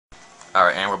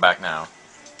Alright, and we're back now.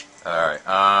 Alright,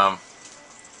 Alright,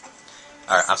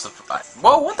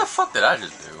 whoa, what the fuck did I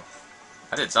just do?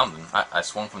 I did something. I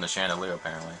swung from the chandelier,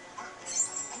 apparently.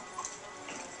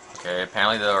 Okay,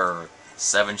 apparently there are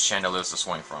 7 chandeliers to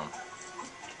swing from.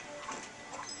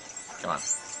 Come on.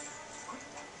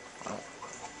 Well,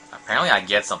 apparently I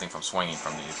get something from swinging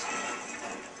from these.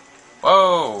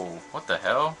 Whoa! What the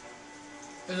hell?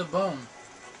 There's a bone.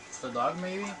 The dog,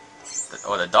 maybe?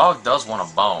 The dog does want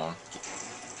a bone.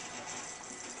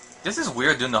 This is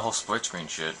weird doing the whole split screen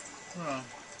shit. Oh.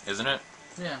 Isn't it?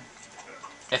 Yeah.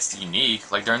 It's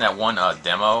unique. Like during that one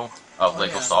demo of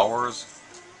Lego Star Wars.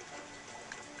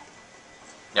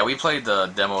 Yeah, we played the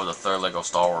demo of the 3rd Lego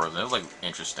Star Wars, and it was like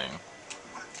interesting.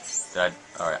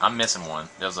 Alright, I'm missing one.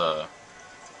 There's a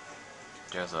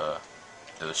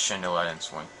chandelier I didn't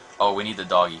swing. Oh, we need the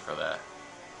doggy for that.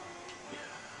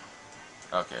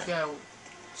 Okay. You gotta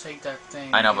take that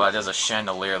thing. I know, but there's a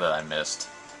chandelier that I missed.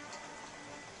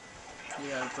 You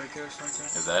gotta break it or something?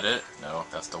 Is that it? No,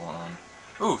 that's the one.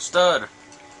 Ooh, stud!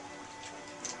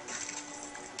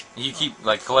 You keep,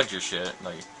 like, collect your shit.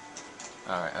 Like,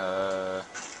 alright,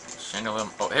 chandelier.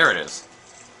 Oh, here it is.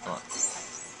 Come on.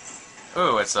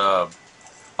 Ooh, it's a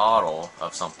bottle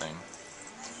of something.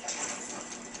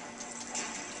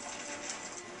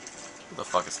 Who the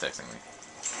fuck is texting me?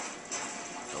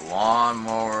 The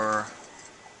lawnmower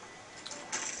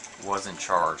wasn't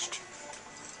charged.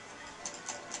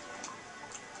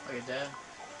 Are you dead?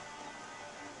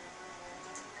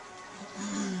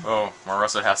 Oh,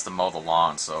 Marissa has to mow the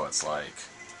lawn, so it's like...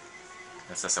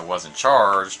 It says it wasn't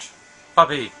charged.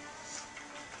 Puppy!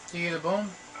 Do you get a bone?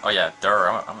 Oh yeah,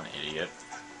 I'm an idiot.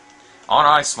 On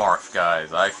iSmart,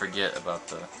 guys, I forget about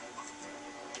the...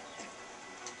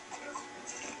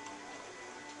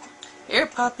 Here,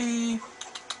 puppy!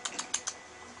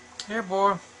 Here,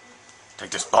 boy.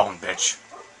 Take this bone, bitch.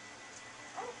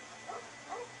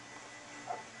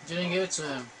 You didn't give it to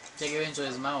him. Take it into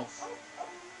his mouth.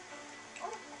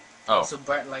 Oh. It's a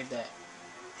brat like that.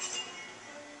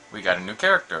 We got a new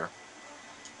character.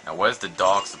 Now, what is the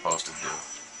dog supposed to do?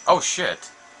 Oh, shit.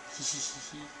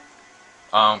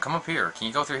 Come up here. Can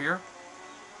you go through here?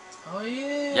 Oh,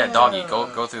 yeah. Yeah, doggy,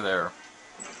 go through there.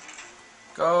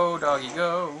 Go, doggy,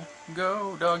 go.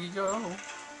 Go, doggy, go.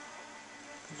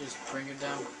 Just bring it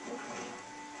down.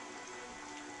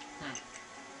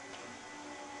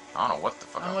 I don't know what the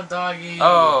fuck. I'm a doggy.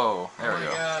 Oh, there we go.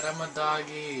 Oh my god, I'm a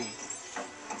doggy.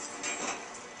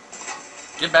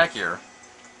 Get back here.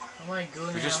 Oh my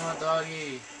goodness, I'm a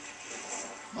doggy.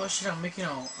 Oh shit, I'm making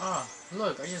a... Ah,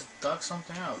 look, I just dug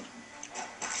something out.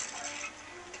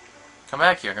 Come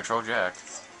back here, control Jack.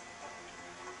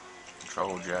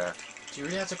 Control Jack. Do you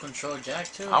really have to control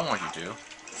Jack too? I want you to.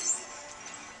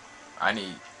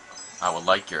 I would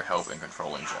like your help in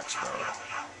controlling Jack Sparrow.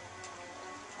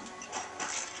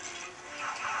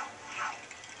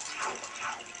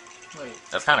 Wait.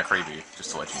 That's kind of creepy,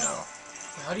 just to let you know.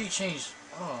 How do you change?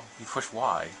 Oh. You push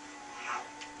Y.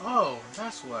 Oh,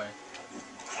 that's why.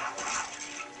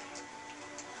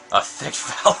 A thick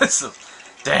phallus of...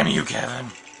 Damn you,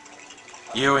 Kevin.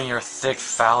 You and your thick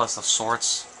phallus of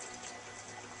sorts.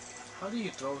 How do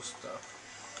you throw stuff?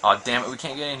 Aw, oh, damn it, we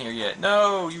can't get in here yet.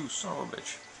 No, you son of a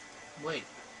bitch. Wait.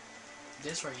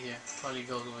 This right here probably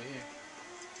goes over here.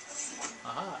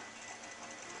 Aha.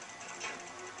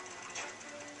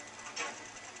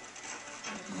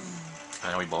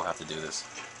 I know we both have to do this.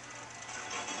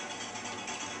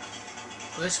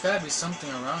 Well, there's gotta be something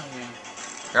around here.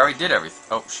 We already did everything.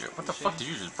 Oh shit, what the fuck did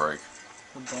you just break?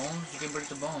 The bones? You can break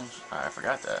the bones. I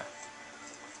forgot that.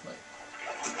 Wait.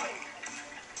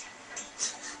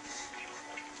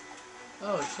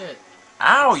 Oh shit.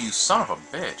 Ow, you son of a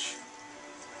bitch.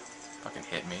 Fucking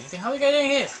hit me. Okay, how we get in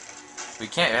here? We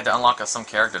can't, we had to unlock some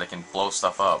character that can blow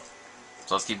stuff up.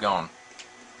 So let's keep going.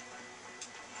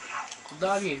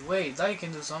 Doggy, wait, Doggy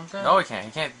can do something. No, he can't.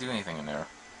 He can't do anything in there.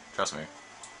 Trust me.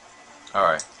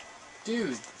 Alright.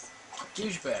 Dude,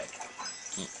 douchebag.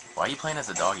 Why are you playing as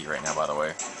a doggy right now, by the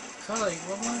way? Cause like,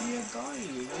 what want to be a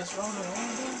doggy? Just run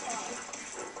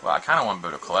around. Well, I kind of want to be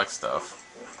able to collect stuff.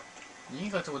 You can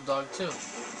go to a dog too.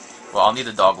 Well, I'll need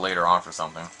the dog later on for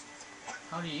something.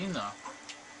 How do you know?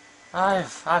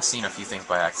 I've seen a few things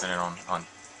by accident on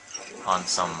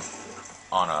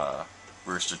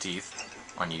Rooster Teeth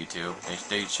on YouTube.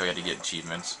 They show you how to get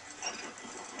achievements.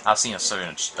 I've seen a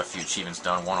few achievements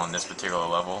done. One on this particular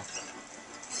level.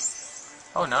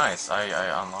 Oh, nice! I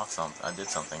unlocked something. I did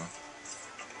something.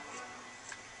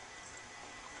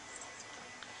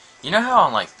 You know how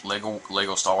on like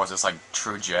Lego Star Wars it's like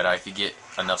True Jedi if you get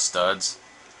enough studs?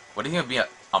 What do you think would be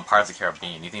on Pirates of the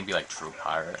Caribbean? Do you think it'd be like True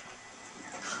Pirate?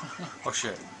 Oh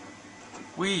shit.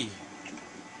 Wee.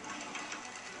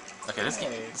 Okay, Hey.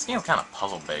 this game's kind of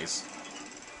puzzle based.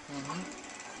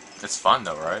 Mm-hmm. It's fun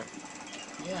though, right?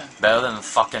 Yeah. Better than the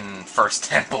fucking first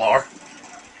Templar.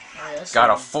 Oh, yeah, that's Got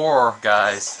a cool. 4,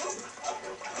 guys.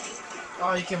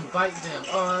 Oh, you can bite them.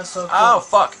 Oh, that's so cool. Oh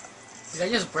fuck. Did I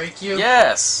just break you?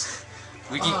 Yes.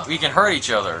 We Oh. can hurt each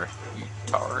other. You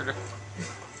tard.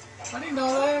 I didn't know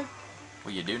that.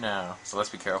 Well, you do now. So let's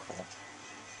be careful.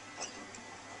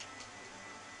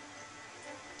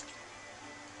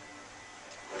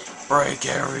 Break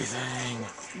everything.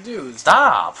 Dude.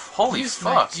 Stop. Holy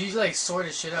fuck. You like sort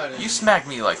the shit out of You me. smacked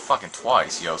me like fucking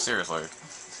twice, yo. Seriously.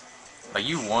 Like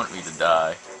you want me to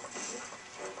die.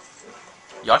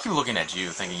 Yo, I keep looking at you,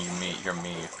 thinking you're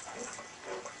me.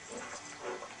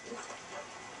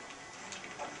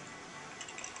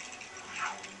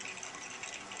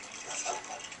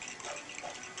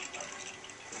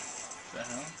 The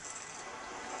hell?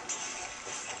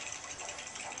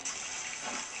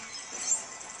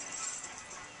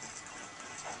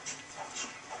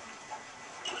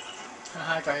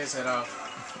 I got his head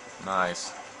off.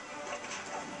 Nice.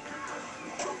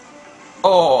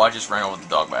 Oh, I just ran over the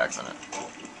dog by accident.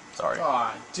 Sorry.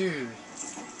 Aw, dude.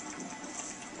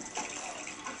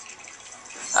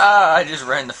 Ah, I just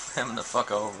ran him the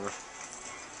fuck over.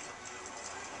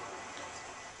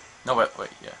 No, wait,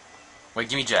 yeah. Wait,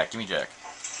 give me Jack, Yeah,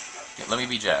 let me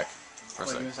be Jack for a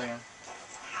Wait, give me second. a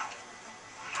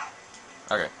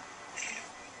second. Okay.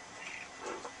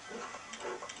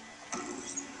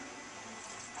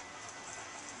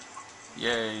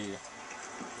 Yay.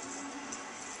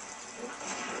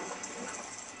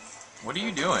 What are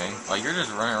you doing? Like, you're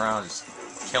just running around just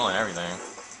killing everything.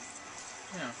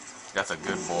 Yeah. That's a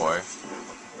good boy.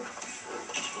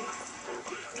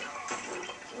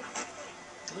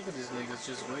 Look at this nigga's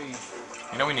just waiting.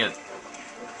 You know we need...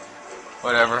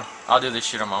 Whatever. I'll do this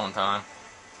shit on my own time.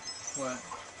 What?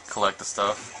 Collect the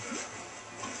stuff.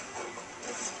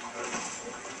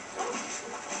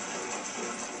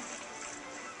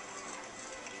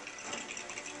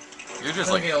 You're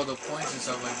just like... get all the points and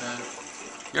stuff like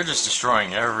that. You're just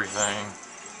destroying everything.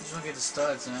 I just want to get the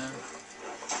studs, man.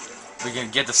 We can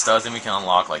get the studs and we can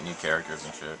unlock like new characters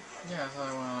and shit. Yeah, I thought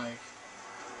I want to like...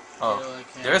 Oh,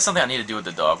 there is something I need to do with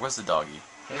the dog. Where's the doggy?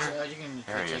 You can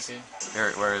There he take is. it.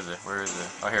 Here, where is it? Where is it?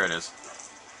 Oh, here it is.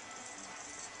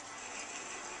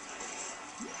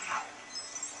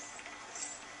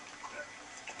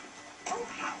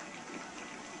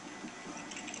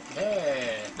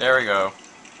 Yeah. There we go.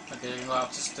 Okay, you can go up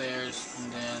the stairs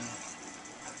and then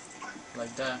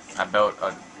like that. I built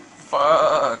a...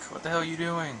 Fuck! What the hell are you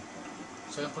doing?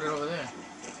 So you can put it over there.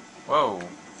 Whoa.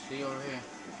 See over here.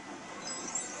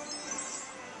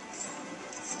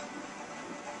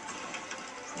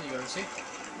 There you go, see?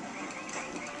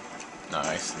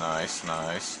 Nice, nice,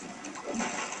 nice.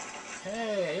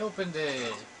 Hey, I opened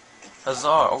it.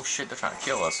 Huzzah! Oh shit, they're trying to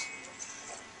kill us.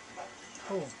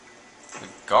 Cool. The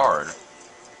guard.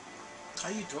 How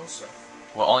you throw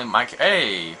stuff? Well, only my...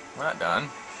 Hey! We're not done.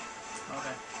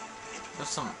 Okay. There's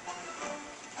some...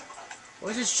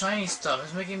 What is this shiny stuff?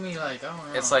 It's making me like, I don't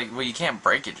know. It's like, well, you can't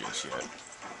break it just yet.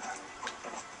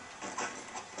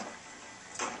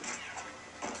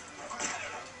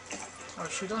 Oh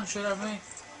shoot, don't shoot at me.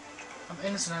 I'm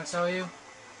innocent, I tell you.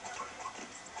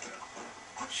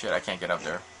 Shit, I can't get up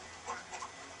there.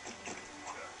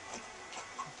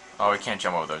 Oh, we can't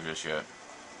jump over those just yet.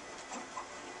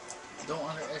 Don't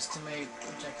underestimate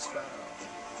Jack Sparrow.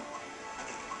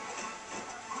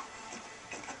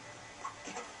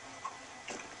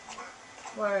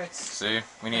 What? See?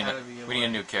 We need Gotta be a a way.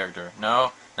 new character.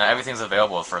 No, not everything's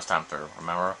available the first time through,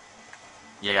 remember?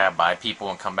 You gotta buy people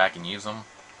and come back and use them.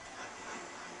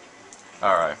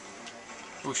 Alright.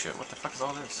 Oh shit, what the fuck is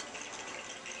all this?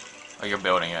 Oh, you're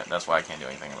building it, that's why I can't do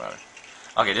anything about it.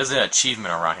 Okay, there's an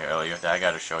achievement around here, Elliot, that I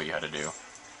gotta show you how to do.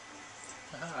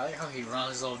 I like how he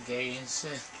runs all gay and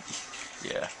shit.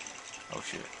 Yeah. Oh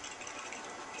shit.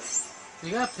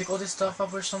 You gotta pick all this stuff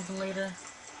up or something later?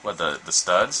 What, the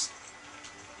studs?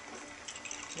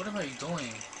 What am I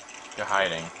doing? You're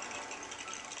hiding.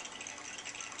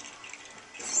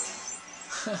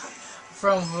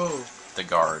 From who? The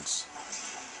guards.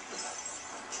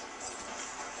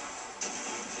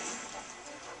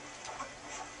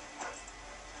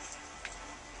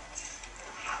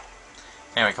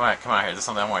 Anyway, come on here. There's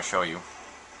something I want to show you.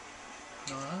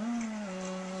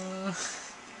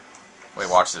 Wait,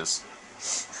 watch this.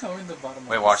 I'm in the bottom.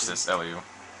 Wait, watch this, Eliu.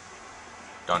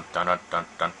 Dun dun dun dun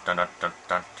dun dun dun dun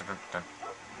dun dun dun.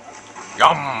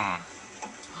 Yum!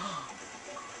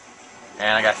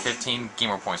 And I got 15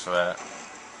 gamer points for that.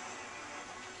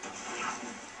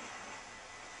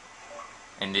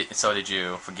 And so did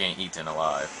you for getting eaten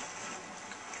alive.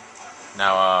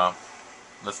 Now,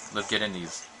 let's get in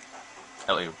these.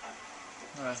 Elliot,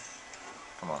 Alright.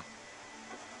 come on.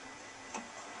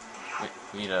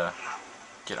 We need to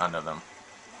get under them.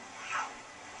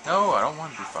 No, I don't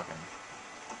want to be fucking...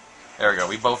 There we go,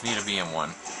 we both need to be in one.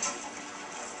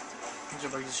 You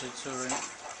should break this shit too, right?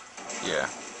 Yeah.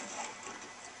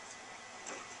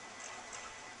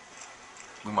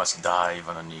 We must dive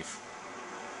underneath.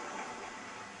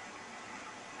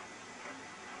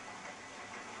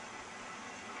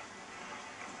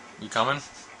 You coming?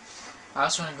 I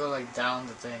was trying to go like down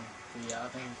the thing, but yeah, I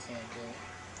think you can't do it.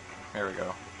 There we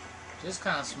go. Just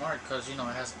kind of smart because you know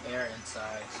it has air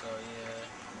inside, so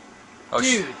yeah. Oh,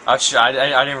 Dude! I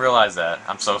didn't realize that.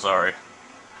 I'm so sorry.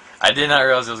 I did not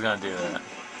realize it was gonna do that.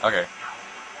 Okay.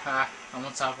 Ha! I'm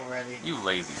on top already. You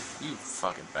lazy. You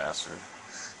fucking bastard.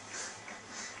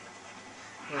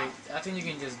 Wait, I think you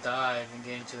can just dive and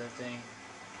get into the thing.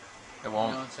 It You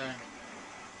won't. know what I'm saying?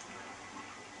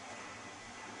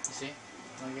 You see?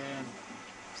 I'm getting.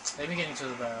 Let me get into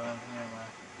the barrel. Never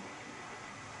mind.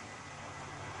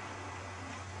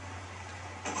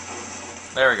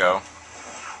 There we go.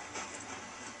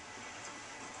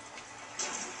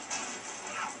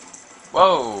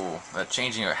 Whoa! That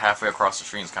changing it halfway across the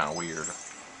screen is kind of weird.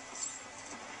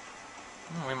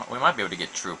 We might be able to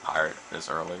get true pirate this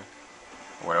early.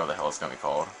 Or whatever the hell it's gonna be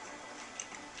called.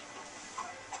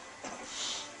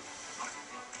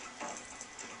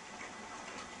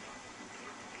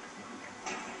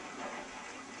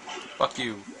 Fuck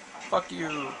you. Fuck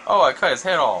you. Oh, I cut his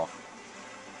head off.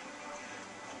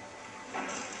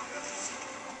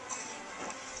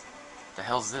 The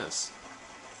hell's this?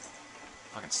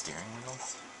 Fucking steering wheel?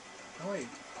 Oh wait.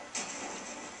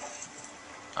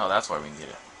 Oh, that's why we need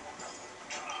it.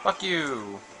 Fuck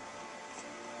you!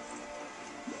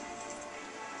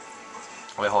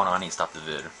 Wait, hold on, I need to stop the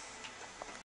vid.